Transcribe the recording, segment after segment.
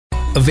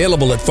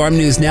Available at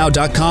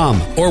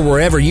farmnewsnow.com or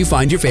wherever you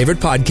find your favorite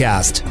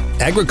podcast.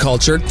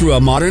 Agriculture through a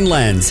modern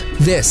lens.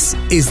 This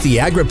is the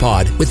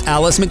AgriPod with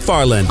Alice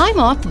McFarland. I'm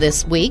off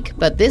this week,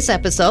 but this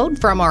episode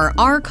from our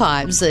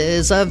archives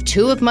is of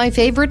two of my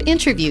favorite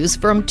interviews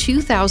from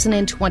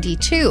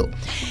 2022.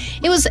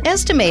 It was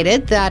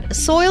estimated that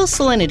soil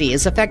salinity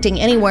is affecting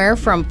anywhere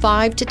from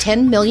 5 to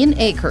 10 million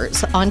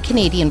acres on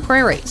Canadian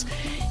prairies.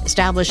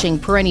 Establishing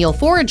perennial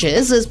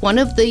forages is one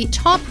of the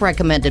top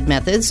recommended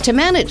methods to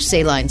manage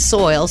saline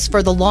soils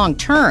for the long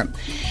term.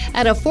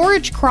 At a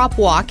forage crop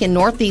walk in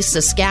northeast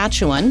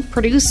Saskatchewan,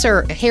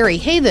 producer Harry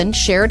Haven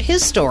shared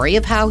his story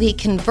of how he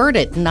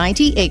converted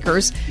 90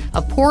 acres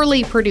of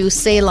poorly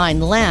produced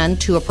saline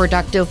land to a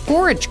productive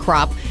forage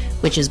crop,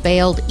 which is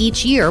baled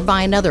each year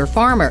by another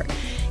farmer.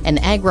 And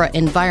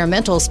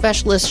agri-environmental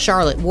specialist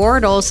Charlotte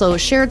Ward also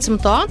shared some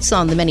thoughts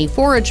on the many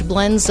forage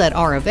blends that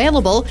are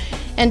available,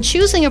 and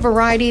choosing a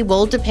variety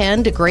will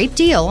depend a great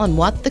deal on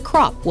what the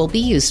crop will be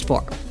used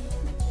for.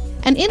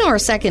 And in our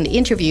second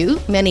interview,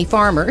 many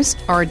farmers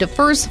are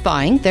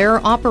diversifying their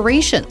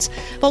operations.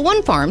 But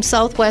one farm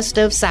southwest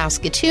of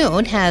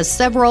Saskatoon has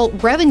several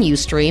revenue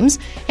streams,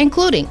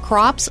 including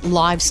crops,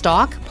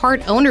 livestock,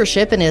 part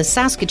ownership in a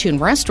Saskatoon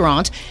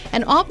restaurant,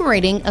 and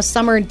operating a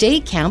summer day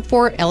camp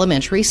for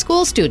elementary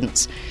school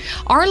students.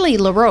 Arlie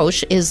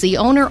LaRoche is the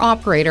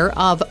owner-operator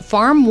of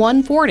Farm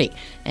 140,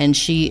 and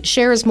she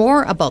shares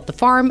more about the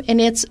farm and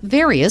its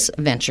various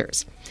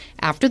ventures.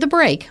 After the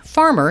break,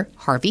 farmer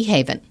Harvey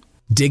Haven.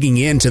 Digging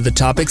into the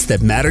topics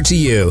that matter to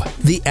you.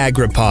 The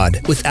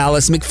AgriPod with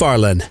Alice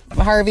McFarland.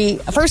 Harvey,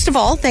 first of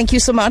all, thank you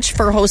so much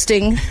for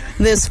hosting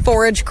this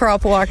forage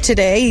crop walk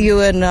today.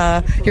 You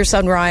and your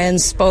son Ryan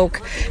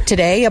spoke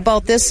today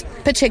about this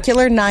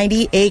particular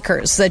 90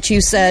 acres that you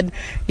said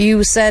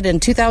in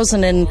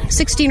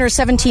 2016 or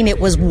 17 it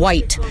was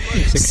white.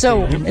 16,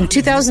 so in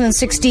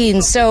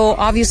 2016, so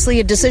obviously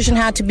a decision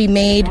had to be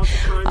made.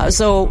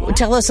 So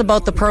tell us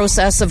about the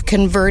process of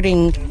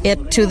converting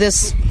it to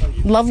this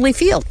lovely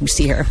field we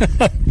see here.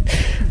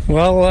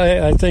 Well,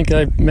 I think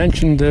I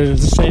mentioned to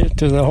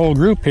the whole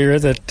group here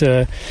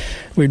that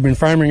we'd been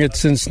farming it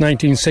since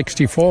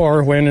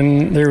 1964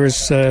 when there was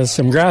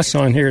some grass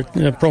on here,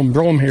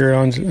 brome here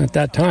at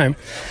that time.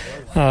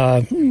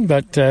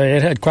 But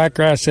it had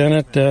quackgrass in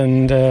it,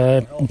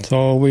 and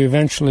so we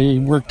eventually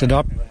worked it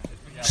up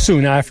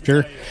soon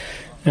after.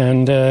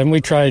 And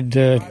we tried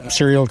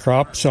cereal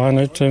crops on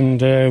it,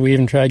 and we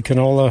even tried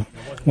canola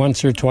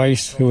once or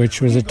twice,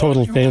 which was a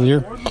total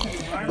failure.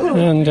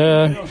 And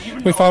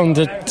we found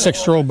that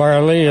 6-row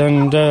barley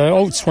and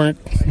oats weren't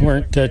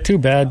too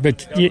bad,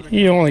 but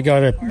you only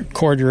got a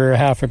quarter or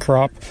half a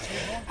crop.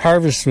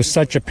 Harvest was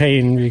such a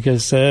pain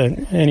because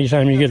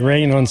anytime you get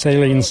rain on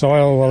saline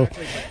soil,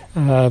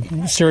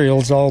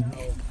 cereals all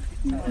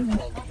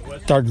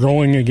start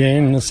growing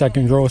again. The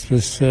second growth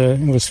was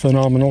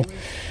phenomenal.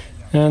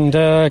 And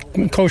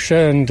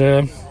kochia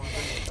and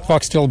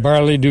foxtail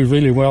barley do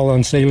really well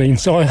on saline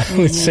soil,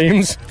 it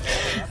seems.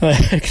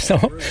 So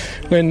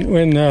when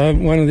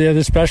one of the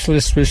other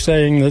specialists was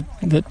saying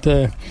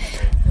that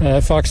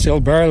foxtail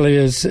barley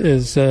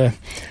is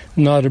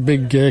not a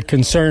big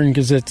concern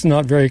because it's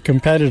not very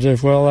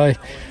competitive, well, I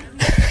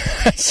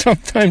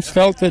sometimes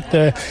felt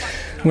that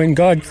when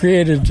God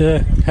created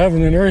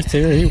heaven and earth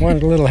here, he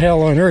wanted a little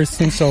hell on earth,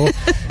 and so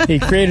he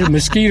created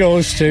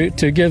mosquitoes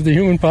to give the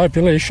human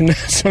population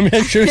some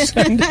issues.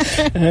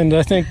 And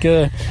I think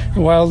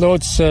wild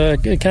oats,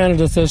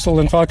 Canada thistle,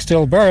 and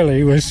foxtail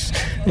barley was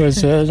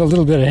a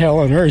little bit of hell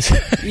on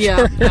earth.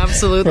 Yeah,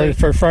 absolutely.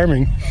 for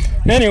farming.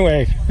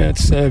 Anyway,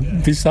 that's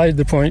beside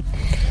the point.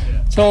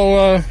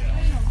 So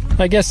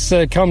I guess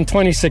come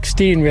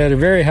 2016, we had a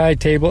very high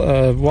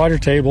water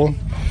table.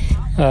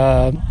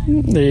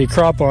 The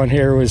crop on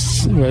here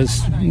was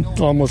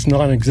almost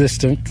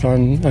non-existent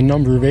on a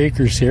number of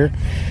acres here.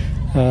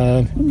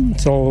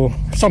 So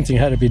something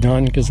had to be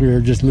done because we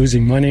were just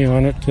losing money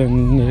on it,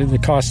 and the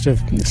cost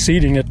of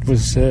seeding it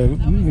was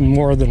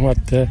more than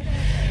what the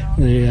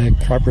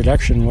crop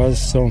production was,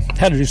 so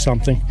had to do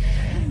something.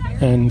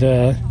 And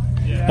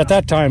at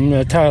that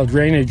time, tile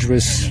drainage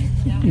was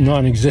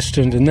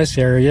non-existent in this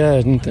area,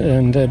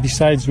 and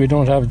besides, we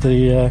don't have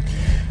the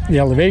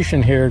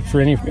elevation here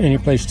for any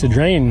place to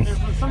drain.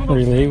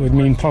 Really, it would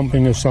mean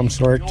pumping of some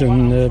sort,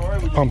 and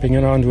pumping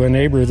it onto a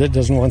neighbor that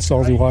doesn't want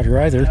salty water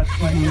either.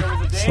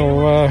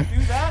 So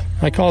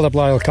I called up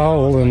Lyle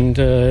Cowell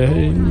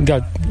and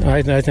got,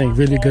 I think,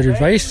 really good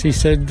advice. He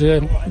said,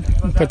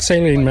 put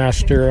Saline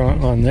Master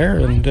on there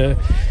and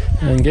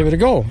give it a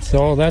go.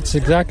 So that's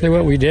exactly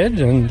what we did,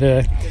 and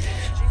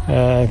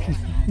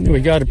we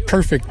got a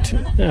perfect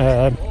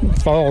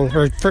fall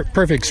or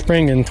perfect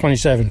spring in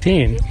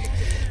 2017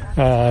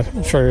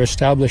 for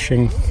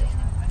establishing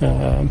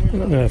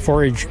a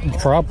forage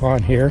crop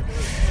on here,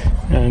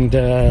 and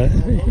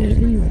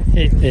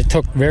it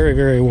took very,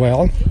 very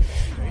well.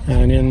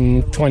 And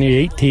in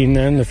 2018,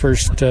 then the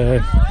first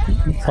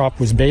crop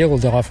was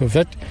baled off of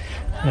it,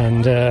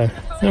 and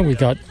we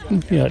got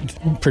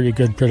pretty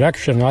good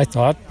production, I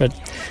thought. But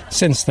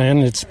since then,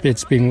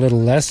 it's been a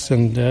little less,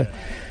 and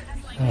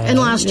And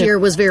last year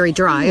was very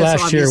dry.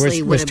 Last year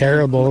was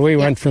terrible. We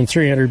went from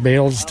 300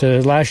 bales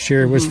to last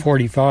year was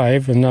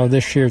 45, and now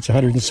this year it's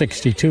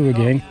 162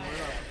 again.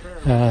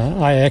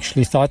 I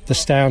actually thought the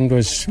stand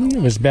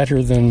was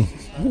better than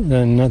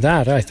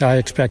that. I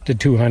expected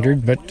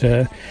 200,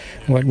 but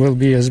what will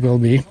be is will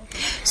be.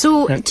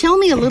 So tell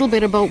me a little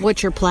bit about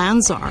what your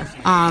plans are.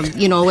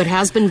 It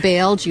has been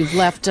baled. You've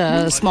left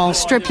a small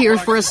strip here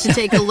for us to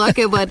take a look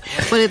at what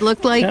it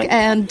looked like.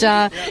 And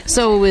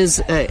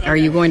are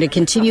you going to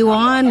continue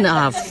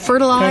on,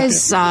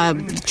 fertilize,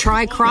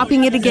 try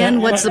cropping it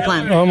again? What's the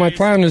plan? Well, my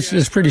plan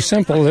is pretty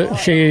simple.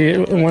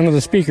 One of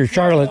the speakers,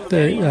 Charlotte,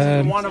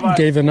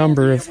 gave a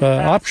number of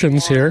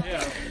options here.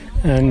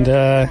 And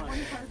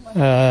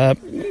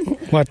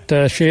what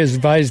she has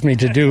advised me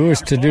to do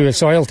is to do a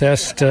soil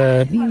test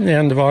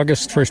end of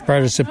August, first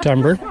part of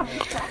September.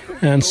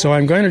 And so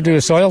I'm going to do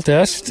a soil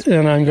test,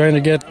 and I'm going to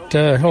get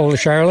hold of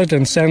Charlotte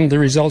and send the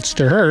results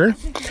to her.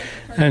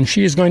 And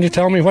she is going to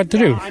tell me what to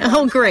do.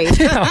 Oh, great.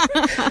 Yeah.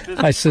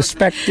 I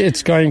suspect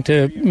it's going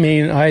to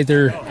mean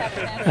either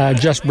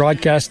just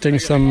broadcasting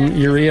some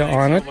urea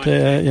on it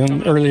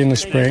early in the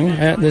spring.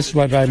 This is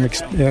what I'm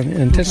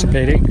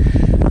anticipating.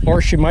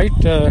 Or she might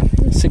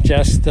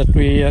suggest that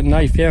we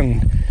knife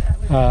in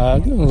a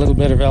little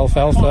bit of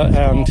alfalfa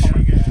and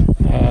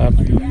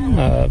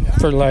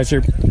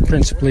fertilizer,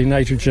 principally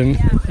nitrogen,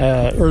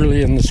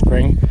 early in the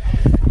spring,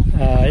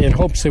 in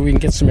hopes that we can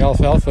get some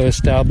alfalfa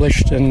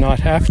established and not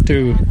have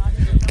to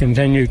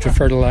continue to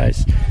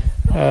fertilize.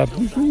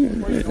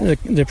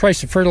 The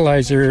price of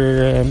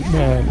fertilizer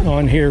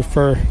on here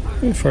for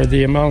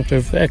the amount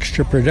of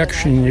extra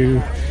production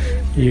you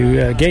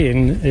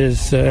gain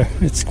is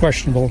it's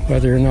questionable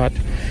whether or not,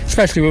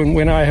 especially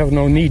when I have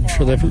no need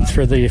for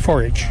the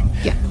forage.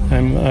 Yeah.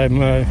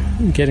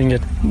 I'm getting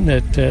it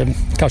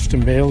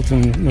custom baled,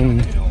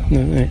 and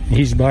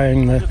he's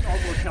buying the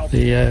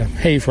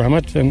hay from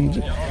it,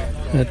 and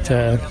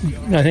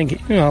I think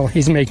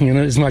he's making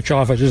as much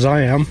off it as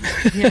I am.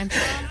 Yeah.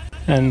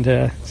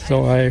 And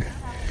so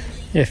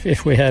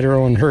if we had our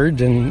own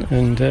herd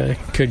and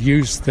could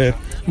use the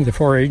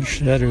forage,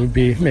 that it would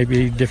be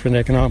maybe different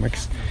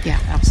economics. Yeah,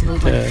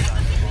 absolutely.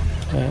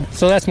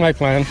 So that's my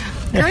plan.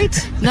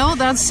 Great. No,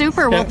 that's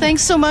super. Well,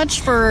 thanks so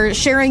much for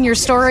sharing your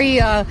story.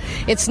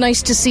 It's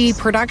nice to see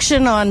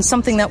production on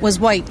something that was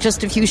white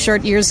just a few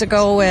short years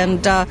ago,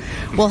 and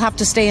we'll have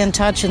to stay in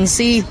touch and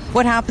see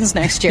what happens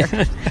next year.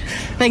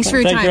 Thanks for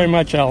your time. Thank you very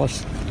much,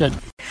 Alice. Good.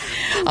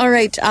 All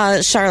right,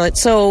 Charlotte,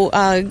 so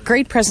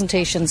great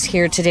presentations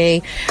here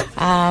today.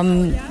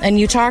 And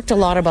you talked a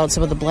lot about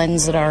some of the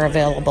blends that are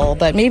available,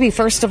 but maybe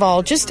first of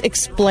all, just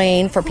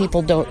explain for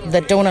people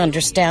that don't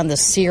understand the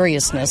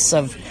seriousness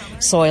of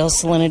soil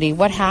salinity,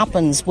 what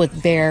happens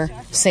with bare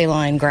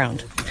saline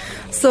ground?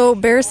 So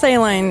bare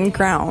saline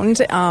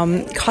ground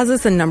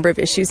causes a number of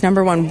issues.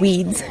 Number one,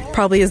 weeds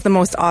probably is the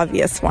most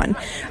obvious one,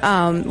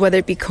 whether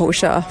it be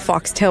kochia,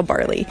 foxtail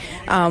barley.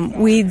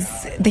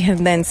 Weeds, they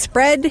can then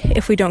spread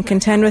if we don't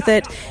contend with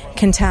it,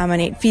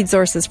 contaminate feed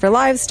sources for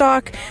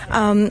livestock.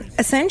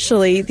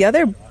 Essentially, the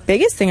other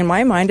biggest thing in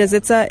my mind is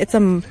it's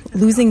a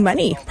losing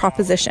money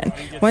proposition.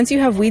 Once you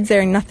have weeds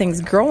there and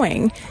nothing's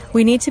growing,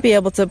 we need to be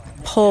able to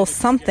pull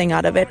something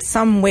out of it,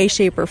 some way,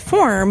 shape, or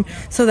form,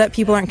 so that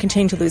people aren't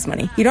continuing to lose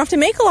money. You don't have to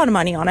make a lot of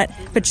money on it,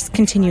 but just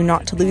continue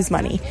not to lose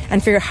money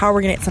and figure out how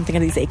we're going to get something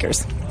out of these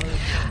acres.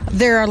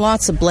 There are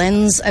lots of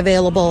blends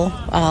available,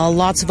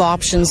 lots of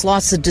options,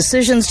 lots of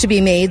decisions to be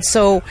made.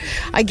 So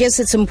I guess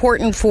it's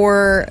important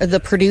for the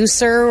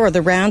producer or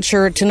the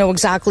rancher to know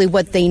exactly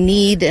what they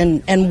need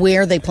and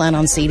where they plan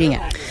on seeding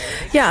it.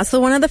 Yeah, so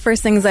one of the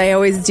first things I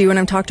always do when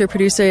I'm talking to a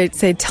producer, I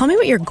say, tell me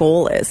what your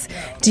goal is.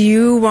 Do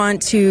you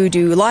want to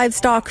do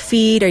livestock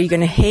feed? Are you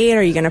going to hay it?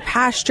 Are you going to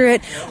pasture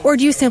it? Or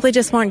do you simply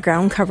just want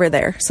ground cover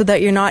there so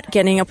that you're not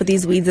getting up with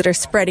these weeds that are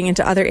spreading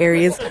into other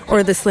areas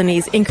or the salinity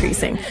is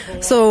increasing?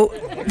 So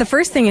the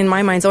first thing in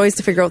my mind is always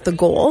to figure out the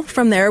goal.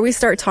 From there, we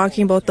start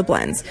talking about the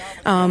blends.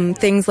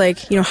 Things like,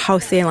 how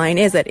saline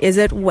is it? Is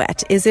it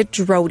wet? Is it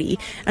droughty?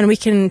 And we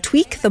can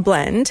tweak the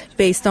blend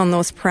based on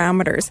those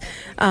parameters.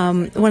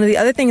 One of the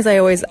other things I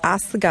always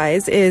ask the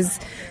guys is,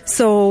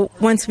 so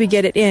once we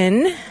get it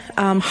in,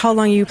 how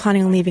long are you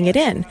planning on leaving it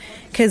in?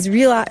 Because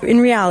in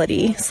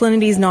reality,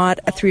 salinity is not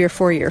a 3 or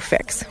 4 year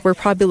fix. We're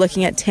probably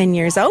looking at 10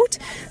 years out.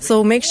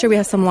 So make sure we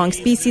have some long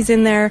species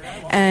in there,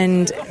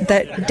 and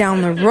that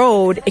down the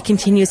road, it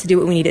continues to do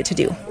what we need it to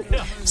do.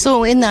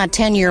 So in that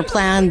 10-year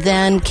plan,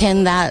 then,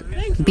 can that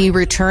be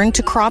returned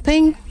to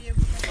cropping?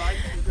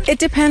 It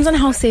depends on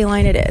how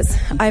saline it is.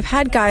 I've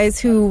had guys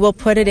who will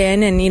put it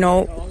in and,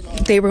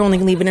 they were only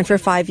leaving it for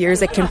 5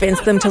 years. It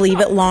convinced them to leave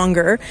it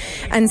longer.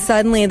 And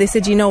suddenly they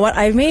said, you know what,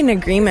 I've made an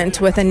agreement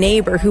with a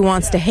neighbor who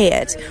wants to hay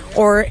it.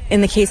 Or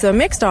in the case of a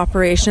mixed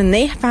operation,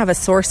 they have a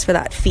source for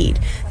that feed.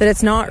 That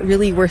it's not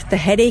really worth the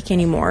headache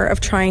anymore of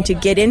trying to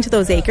get into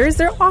those acres.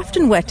 They're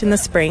often wet in the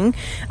spring,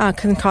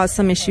 can cause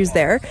some issues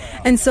there.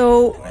 And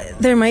so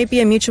there might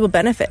be a mutual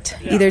benefit,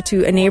 either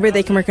to a neighbor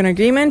they can work an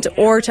agreement,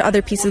 or to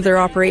other pieces of their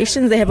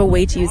operations, they have a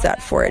way to use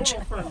that forage.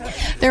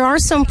 There are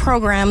some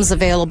programs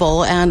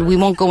available, and we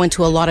won't go into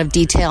into a lot of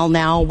detail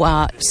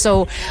now.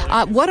 So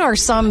what are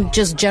some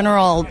just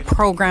general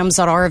programs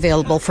that are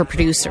available for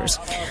producers?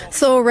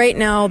 So right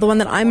now, the one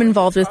that I'm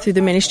involved with through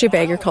the Ministry of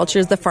Agriculture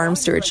is the Farm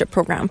Stewardship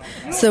Program.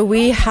 So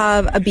we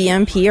have a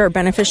BMP, or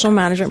Beneficial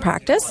Management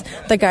Practice,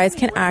 that guys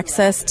can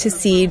access to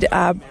seed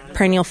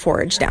perennial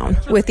forage down,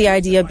 with the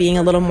idea being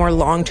a little more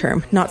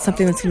long-term, not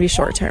something that's going to be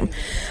short-term.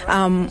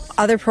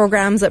 Other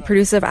programs that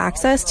producers have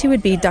access to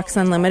would be Ducks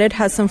Unlimited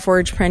has some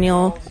forage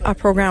perennial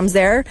programs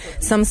there,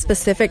 some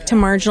specific to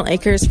marginal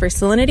acres for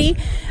salinity.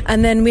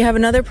 And then we have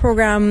another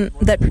program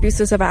that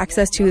producers have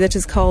access to that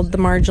is called the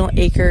Marginal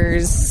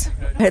Acres.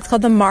 It's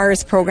called the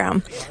MARS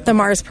program.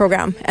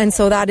 And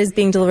so that is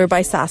being delivered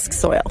by Sask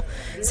Soil.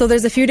 So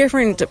there's a few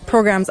different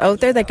programs out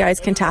there that guys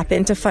can tap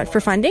into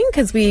for funding,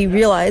 because we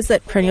realize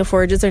that perennial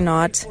forages are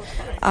not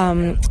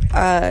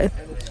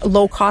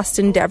low-cost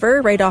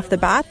endeavor right off the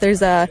bat.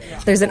 There's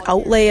an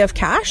outlay of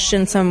cash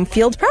and some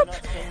field prep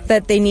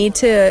that they need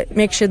to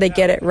make sure they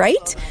get it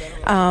right,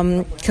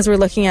 because we're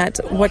looking at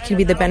what could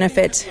be the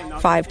benefit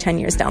 5-10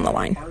 years down the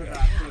line.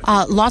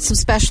 Lots of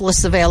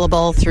specialists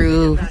available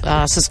through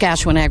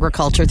Saskatchewan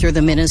Agriculture, through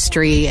the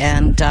ministry,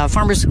 and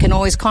farmers can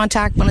always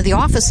contact one of the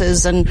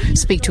offices and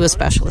speak to a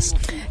specialist.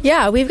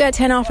 Yeah, we've got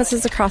 10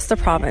 offices across the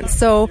province.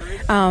 So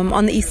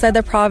on the east side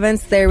of the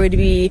province, there would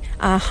be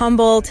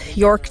Humboldt,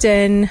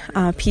 Yorkton,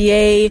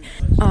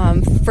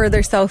 PA.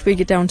 Further south, we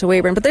get down to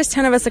Weyburn. But there's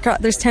 10 of us.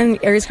 There's 10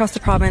 areas across the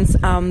province.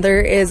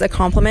 There is a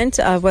complement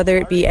of whether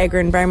it be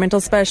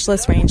agro-environmental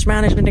specialists, range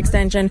management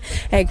extension,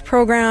 ag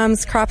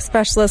programs, crop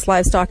specialists,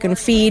 livestock and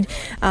feed.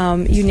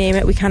 You name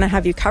it, we kind of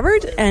have you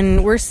covered.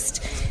 And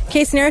worst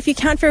case scenario, if you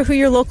can't figure out who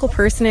your local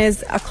person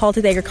is, a call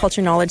to the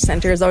Agriculture Knowledge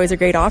Centre is always a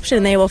great option,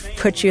 and they will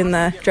put you in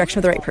the direction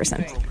of the right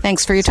person.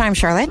 Thanks for your time,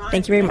 Charlotte.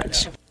 Thank you very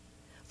much.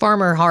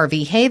 Farmer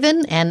Harvey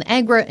Haven and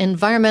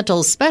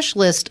agro-environmental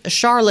specialist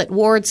Charlotte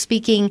Ward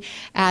speaking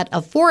at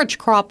a forage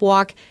crop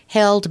walk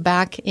held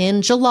back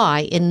in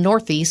July in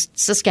northeast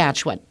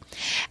Saskatchewan.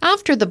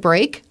 After the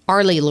break,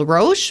 Arlie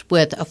LaRoche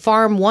with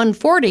Farm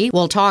 140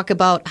 will talk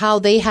about how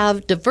they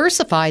have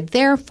diversified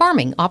their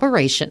farming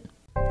operation.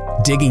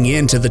 Digging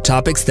into the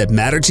topics that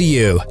matter to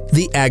you.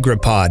 The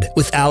AgriPod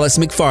with Alice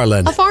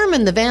McFarland. A farm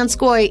in the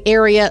Vanscoy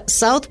area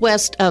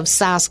southwest of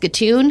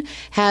Saskatoon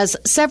has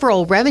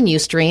several revenue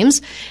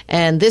streams,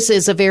 and this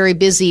is a very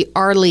busy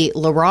Arlie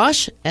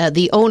LaRoche,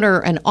 the owner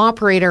and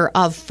operator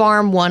of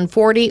Farm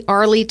 140.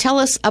 Arlie, tell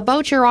us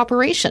about your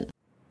operation.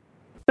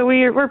 So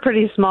we're a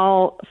pretty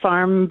small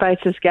farm by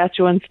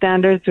Saskatchewan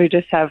standards. We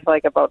just have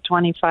like about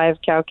 25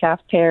 cow-calf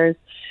pairs,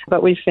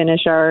 but we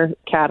finish our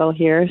cattle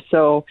here.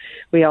 So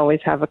we always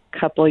have a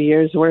couple of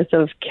years worth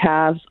of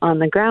calves on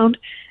the ground.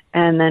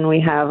 And then we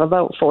have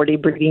about 40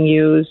 breeding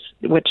ewes,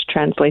 which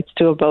translates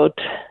to about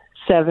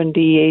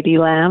 70, 80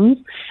 lambs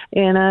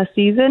in a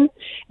season.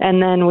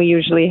 And then we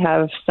usually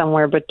have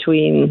somewhere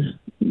between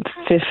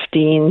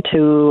 15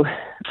 to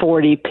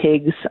 40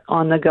 pigs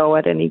on the go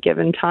at any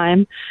given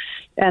time.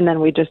 And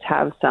then we just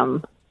have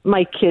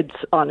my kids,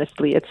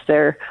 honestly, it's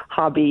their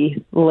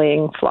hobby,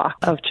 laying flock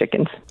of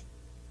chickens.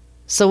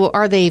 So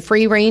are they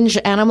free-range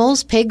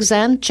animals, pigs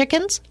and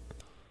chickens?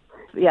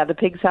 Yeah, the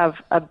pigs have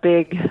a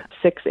big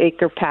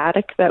 6-acre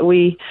paddock that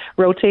we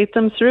rotate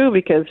them through,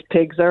 because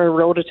pigs are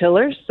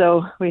rototillers,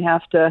 so we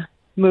have to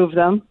move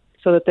them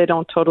so that they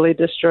don't totally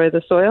destroy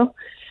the soil.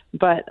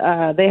 But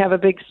they have a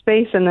big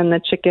space, and then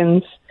the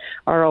chickens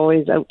are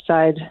always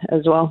outside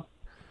as well.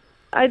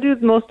 I do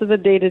most of the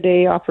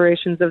day-to-day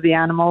operations of the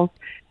animals.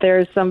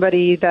 There's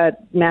somebody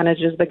that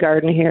manages the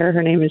garden here.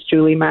 Her name is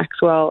Julie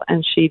Maxwell,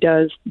 and she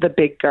does the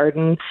big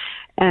garden.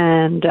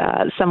 And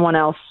someone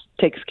else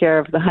takes care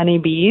of the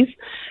honeybees.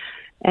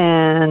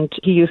 And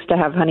he used to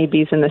have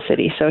honeybees in the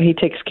city, so he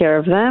takes care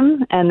of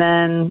them. And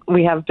then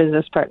we have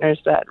business partners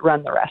that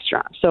run the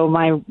restaurant. So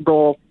my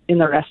role in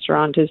the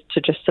restaurant is to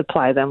just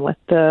supply them with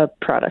the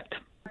product.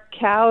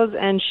 Cows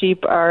and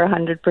sheep are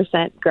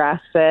 100%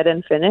 grass-fed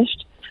and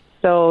finished.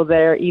 So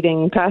they're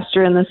eating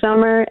pasture in the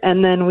summer.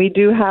 And then we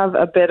do have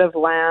a bit of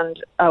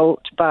land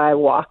out by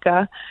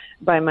Waka,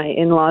 by my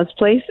in-laws'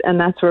 place, and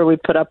that's where we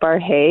put up our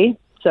hay.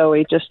 So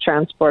we just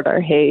transport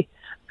our hay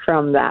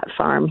from that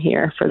farm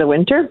here for the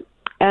winter.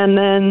 And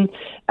then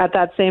at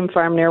that same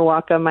farm near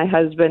Waka, my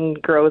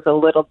husband grows a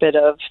little bit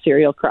of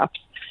cereal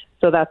crops.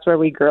 So that's where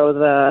we grow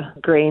the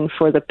grain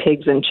for the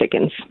pigs and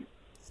chickens.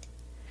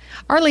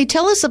 Arlie,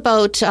 tell us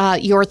about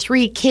your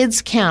 3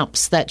 kids'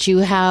 camps that you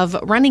have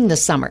running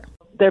this summer.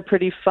 They're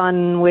pretty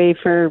fun way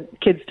for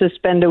kids to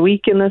spend a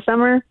week in the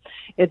summer.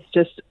 It's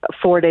just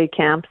 4-day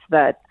camps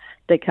that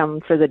they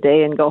come for the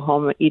day and go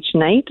home each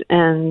night,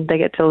 and they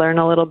get to learn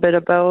a little bit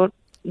about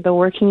the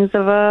workings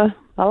of a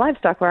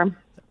livestock farm.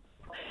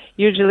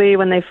 Usually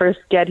when they first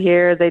get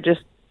here, they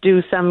just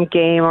do some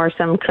game or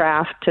some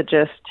craft to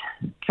just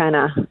kind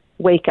of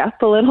wake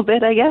up a little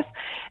bit, I guess.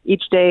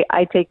 Each day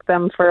I take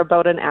them for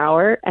about an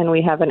hour, and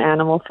we have an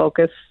animal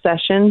focus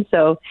session.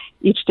 So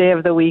each day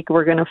of the week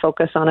we're going to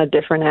focus on a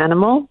different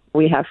animal.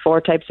 We have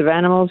 4 types of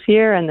animals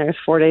here, and there's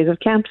 4 days of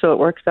camp, so it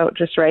works out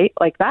just right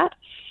like that.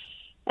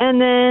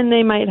 And then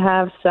they might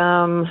have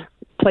some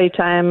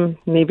playtime,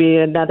 maybe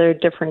another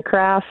different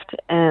craft,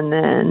 and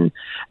then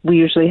we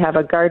usually have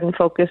a garden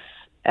focus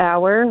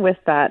hour with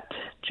that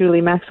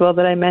Julie Maxwell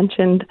that I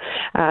mentioned.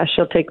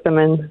 She'll take them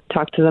and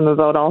talk to them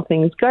about all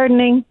things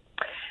gardening,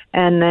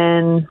 and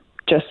then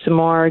just some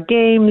more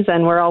games.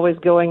 And we're always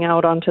going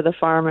out onto the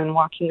farm and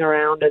walking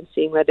around and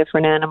seeing the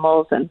different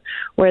animals and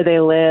where they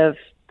live,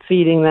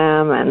 feeding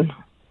them, and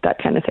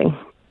that kind of thing.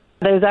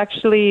 There's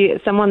actually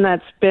someone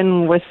that's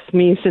been with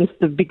me since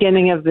the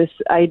beginning of this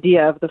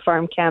idea of the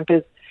farm camp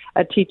is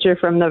a teacher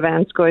from the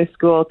Vanscoy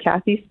School,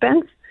 Kathy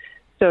Spence.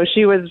 So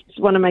she was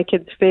one of my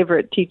kids'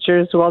 favorite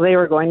teachers while they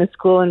were going to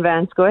school in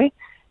Vanscoy.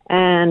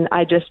 And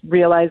I just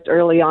realized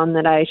early on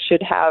that I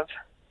should have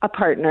a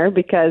partner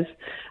because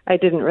I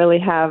didn't really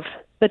have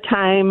the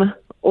time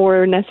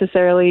or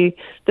necessarily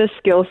the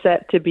skill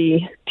set to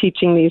be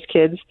teaching these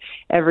kids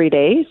every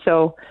day.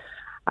 So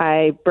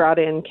I brought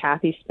in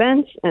Kathy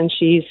Spence, and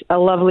she's a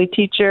lovely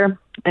teacher,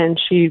 and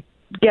she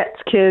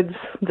gets kids.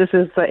 This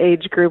is the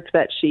age group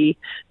that she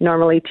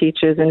normally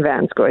teaches in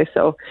Vanscoy.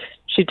 So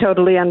she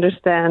totally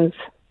understands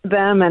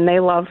them, and they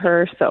love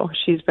her. So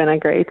she's been a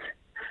great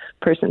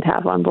person to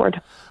have on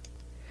board.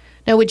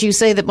 Now, would you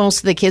say that most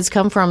of the kids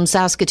come from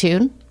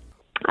Saskatoon?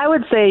 I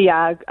would say,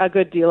 yeah, a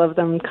good deal of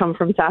them come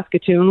from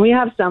Saskatoon. We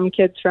have some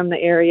kids from the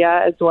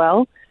area as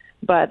well,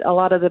 but a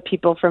lot of the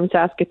people from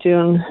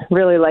Saskatoon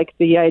really like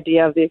the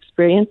idea of the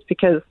experience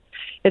because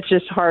it's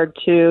just hard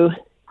to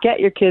get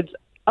your kids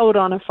out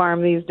on a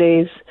farm these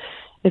days.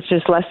 It's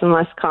just less and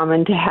less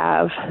common to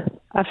have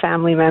a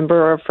family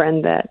member or a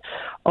friend that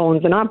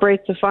owns and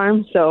operates a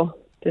farm. So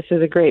this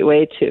is a great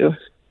way to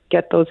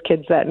get those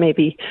kids that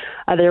maybe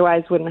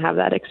otherwise wouldn't have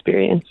that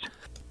experience.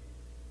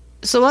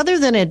 So other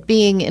than it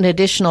being an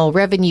additional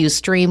revenue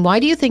stream, why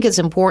do you think it's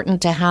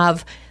important to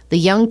have the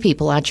young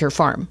people at your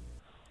farm?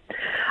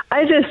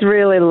 I just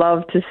really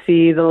love to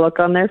see the look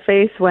on their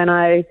face when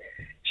I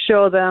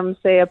show them,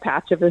 say, a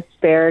patch of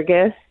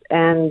asparagus,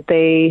 and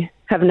they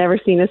have never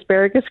seen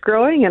asparagus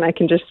growing, and I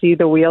can just see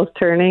the wheels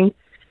turning,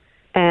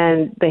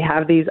 and they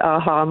have these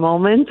aha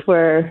moments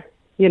where,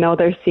 you know,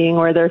 they're seeing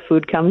where their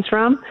food comes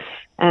from,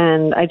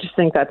 and I just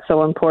think that's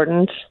so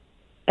important.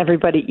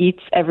 Everybody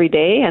eats every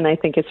day, and I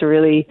think it's a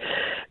really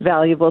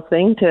valuable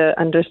thing to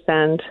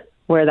understand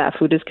where that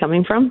food is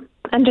coming from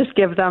and just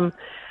give them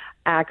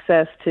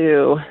access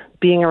to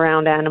being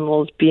around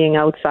animals, being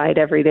outside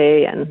every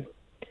day and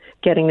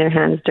getting their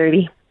hands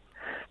dirty.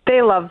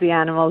 They love the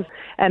animals.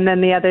 And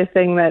then the other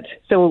thing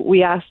so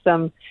we asked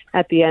them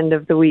at the end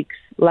of the weeks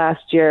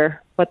last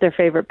year what their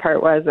favorite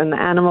part was, and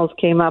the animals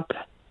came up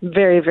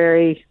very,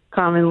 very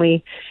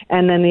commonly.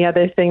 And then the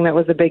other thing that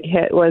was a big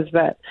hit was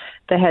that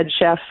the head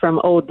chef from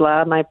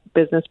Odla, my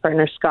business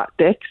partner, Scott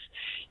Dix,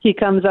 he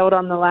comes out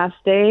on the last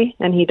day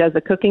and he does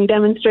a cooking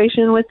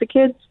demonstration with the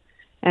kids,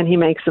 and he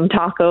makes some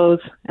tacos,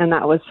 and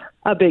that was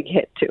a big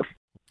hit too.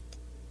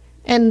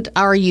 And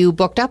are you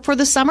booked up for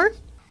the summer?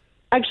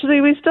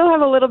 Actually, we still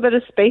have a little bit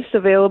of space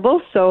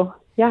available. So,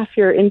 yeah, if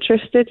you're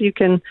interested, you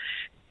can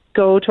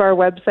go to our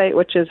website,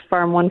 which is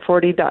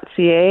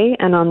farm140.ca,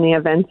 and on the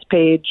events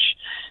page,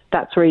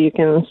 that's where you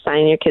can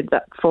sign your kids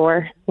up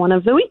for one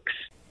of the weeks.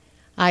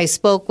 I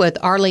spoke with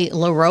Arlie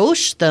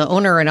LaRoche, the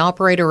owner and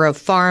operator of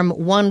Farm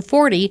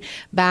 140,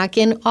 back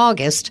in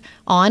August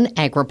on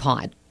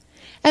AgriPod.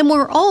 And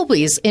we're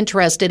always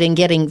interested in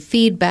getting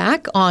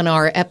feedback on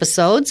our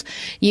episodes.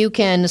 You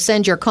can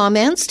send your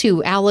comments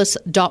to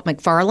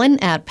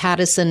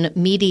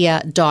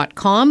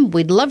alice.mcfarlane@pattisonmedia.com.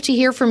 We'd love to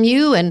hear from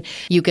you, and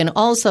you can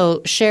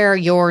also share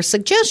your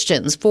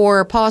suggestions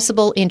for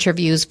possible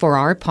interviews for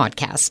our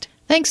podcast.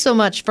 Thanks so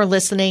much for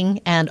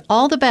listening, and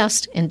all the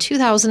best in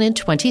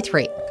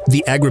 2023.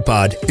 The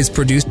AgriPod is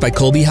produced by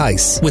Colby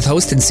Heiss with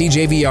host and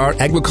CJVR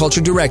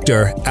Agriculture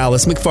Director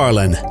Alice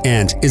McFarlane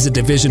and is a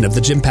division of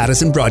the Jim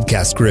Pattison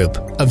Broadcast Group.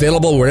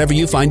 Available wherever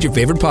you find your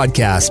favorite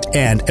podcast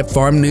and at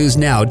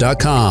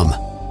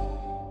farmnewsnow.com.